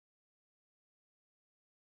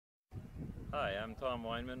Hi, I'm Tom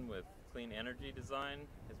Wineman with Clean Energy Design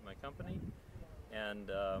is my company,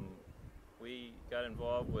 and we got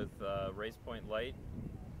involved with Race Point Light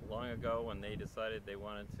long ago when they decided they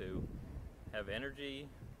wanted to have energy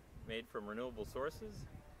made from renewable sources,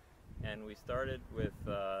 and we started with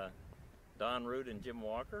Don Root and Jim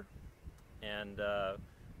Walker, and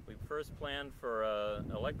we first planned for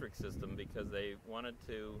an electric system because they wanted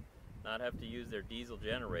to not have to use their diesel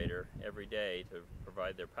generator every day to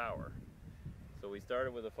provide their power. So we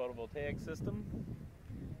started with a photovoltaic system,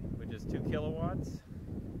 which is 2 kilowatts,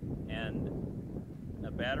 and a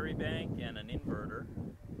battery bank and an inverter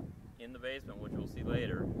in the basement, which we'll see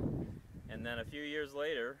later. And then a few years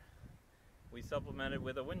later, we supplemented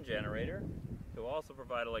with a wind generator to also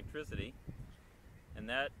provide electricity, and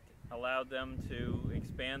that allowed them to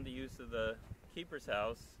expand the use of the keeper's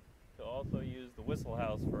house to also use the whistle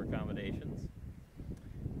house for accommodations.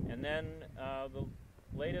 And then the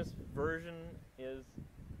latest version is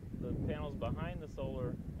the panels behind the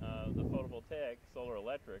solar, the photovoltaic, solar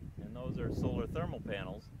electric, and those are solar thermal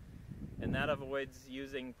panels, and that avoids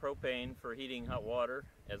using propane for heating hot water,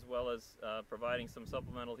 as well as providing some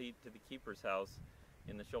supplemental heat to the keeper's house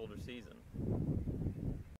in the shoulder season.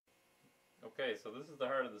 Okay, so this is the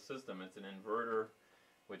heart of the system. It's an inverter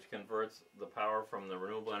which converts the power from the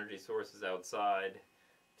renewable energy sources outside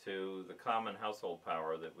to the common household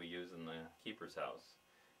power that we use in the keeper's house,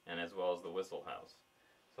 and as well as the whistle house.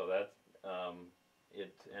 So that's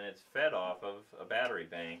it's fed off of a battery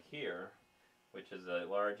bank here, which is a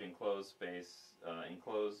large enclosed space,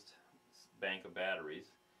 enclosed bank of batteries,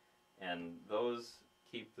 and those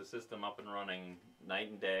keep the system up and running night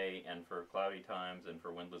and day, and for cloudy times and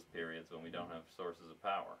for windless periods when we don't have sources of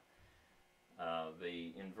power.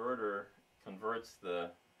 The inverter converts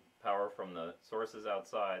the power from the sources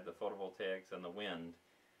outside, the photovoltaics and the wind,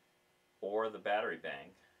 or the battery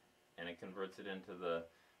bank, and it converts it into the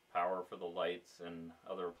power for the lights and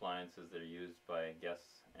other appliances that are used by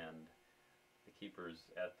guests and the keepers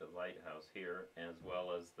at the lighthouse here, as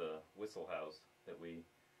well as the whistle house that we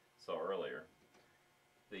saw earlier.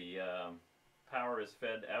 The power is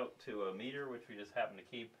fed out to a meter, which we just happen to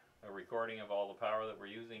keep a recording of all the power that we're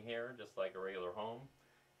using here, just like a regular home,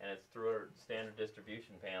 and it's through a standard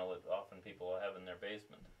distribution panel that often people have in their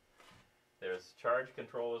basement. There's charge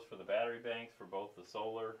controllers for the battery banks for both the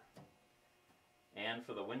solar and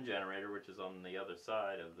for the wind generator, which is on the other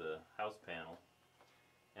side of the house panel.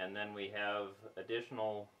 And then we have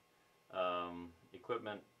additional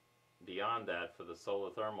equipment beyond that for the solar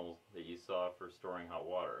thermals that you saw for storing hot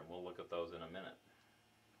water, and we'll look at those in a minute.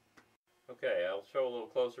 Okay, I'll show a little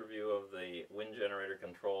closer view of the wind generator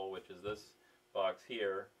control, which is this box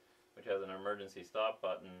here, which has an emergency stop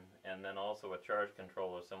button, and then also a charge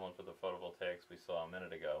controller similar to the photovoltaics we saw a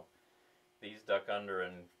minute ago. These duck under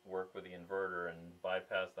and work with the inverter and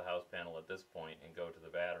bypass the house panel at this point and go to the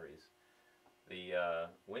batteries. The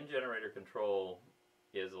wind generator control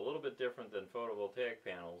is a little bit different than photovoltaic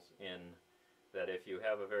panels in that if you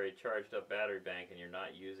have a very charged up battery bank and you're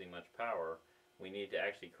not using much power, we need to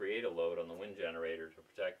actually create a load on the wind generator to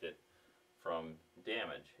protect it from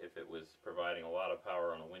damage if it was providing a lot of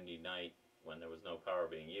power on a windy night when there was no power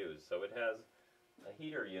being used. So it has a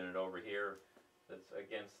heater unit over here that's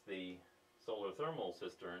against the solar thermal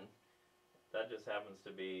cistern. That just happens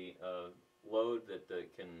to be a load that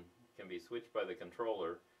can be switched by the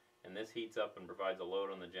controller, and this heats up and provides a load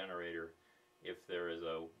on the generator if there is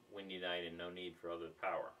a windy night and no need for other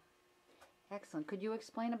power. Excellent. Could you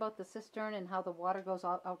explain about the cistern and how the water goes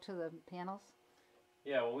out to the panels?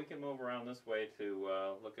 Yeah, well, we can move around this way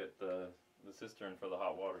to look at the cistern for the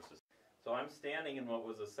hot water system. So I'm standing in what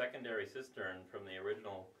was a secondary cistern from the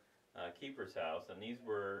original keeper's house, and these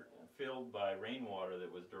were filled by rainwater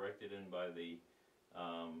that was directed in by the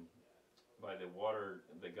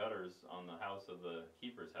gutters on the house of the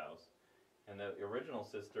keeper's house. And the original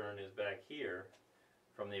cistern is back here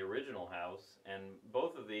from the original house, and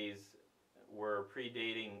both of these were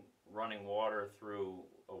predating running water through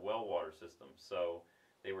a well water system. So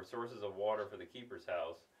they were sources of water for the keeper's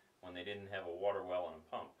house when they didn't have a water well and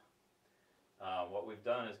a pump. What we've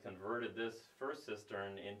done is converted this first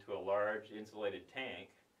cistern into a large insulated tank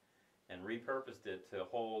and repurposed it to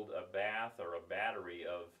hold a bath or a battery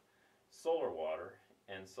of solar water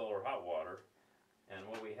and solar hot water. And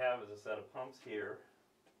what we have is a set of pumps here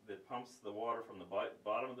that pumps the water from the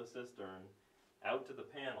bottom of the cistern out to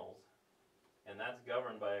the panels, and that's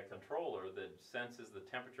governed by a controller that senses the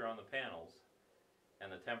temperature on the panels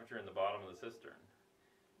and the temperature in the bottom of the cistern.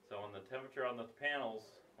 So when the temperature on the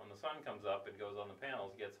panels, when the sun comes up, it goes on the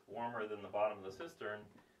panels, gets warmer than the bottom of the cistern,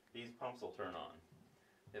 these pumps will turn on.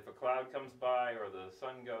 if a cloud comes by or the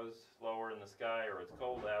sun goes lower in the sky or it's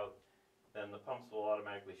cold out, then the pumps will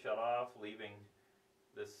automatically shut off, leaving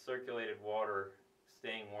this circulated water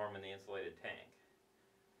staying warm in the insulated tank.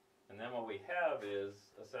 And then what we have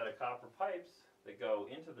is a set of copper pipes that go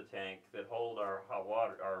into the tank that hold our hot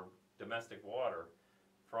water, our domestic water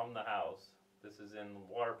from the house. This is in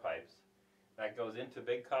water pipes. That goes into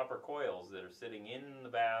big copper coils that are sitting in the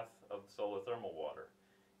bath of solar thermal water.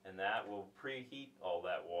 And that will preheat all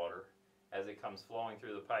that water as it comes flowing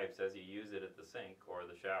through the pipes as you use it at the sink or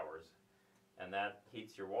the showers. And that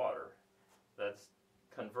heats your water. That's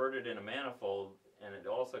converted in a manifold, and it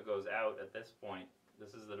also goes out at this point.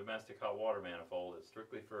 This is the domestic hot water manifold. It's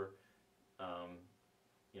strictly for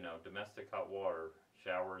domestic hot water,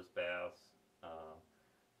 showers, baths,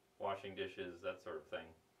 washing dishes, that sort of thing.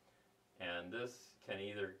 And this can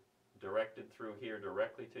either direct it through here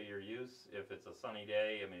directly to your use if it's a sunny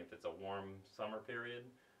day, if it's a warm summer period,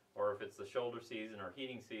 or if it's the shoulder season or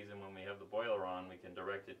heating season when we have the boiler on, we can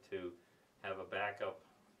direct it to have a backup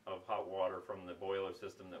of hot water from the boiler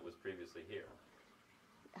system that was previously here.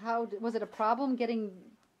 Was it a problem getting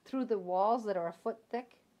through the walls that are a foot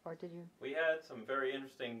thick, or did you? We had some very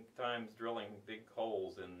interesting times drilling big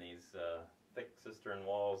holes in these thick cistern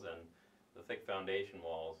walls and the thick foundation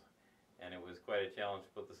walls, and it was quite a challenge to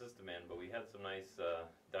put the system in, but we had some nice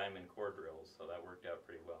diamond core drills, so that worked out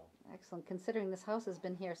pretty well. Excellent, considering this house has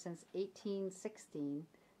been here since 1816.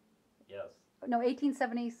 Yes. No,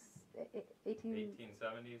 1870.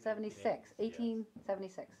 1870s? 76.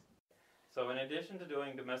 1876. Yes. So in addition to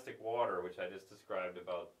doing domestic water, which I just described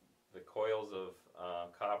about the coils of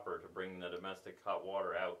copper to bring the domestic hot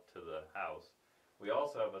water out to the house, we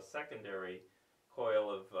also have a secondary coil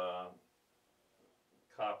of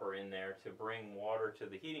copper in there to bring water to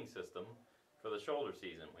the heating system for the shoulder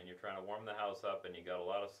season when you're trying to warm the house up and you got a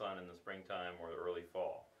lot of sun in the springtime or the early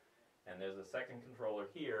fall. And there's a second controller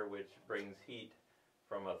here which brings heat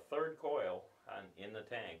from a third coil in the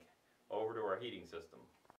tank over to our heating system.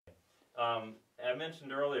 I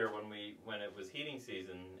mentioned earlier when it was heating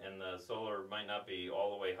season and the solar might not be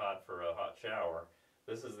all the way hot for a hot shower,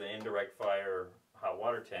 this is the indirect fire hot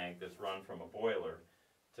water tank that's run from a boiler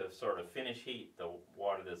to sort of finish heat the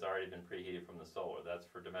water that's already been preheated from the solar. That's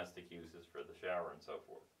for domestic uses, for the shower and so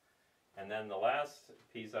forth. And then the last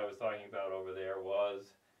piece I was talking about over there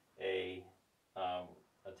was a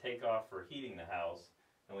takeoff for heating the house,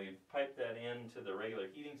 and we've piped that into the regular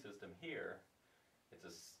heating system here.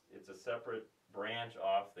 It's a separate branch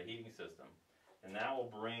off the heating system, and that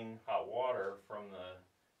will bring hot water from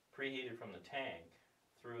preheated from the tank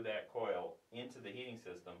through that coil into the heating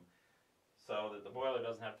system, so that the boiler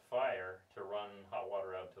doesn't have to fire to run hot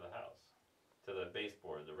water out to the house, to the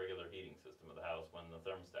baseboard, the regular heating system of the house when the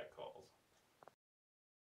thermostat calls.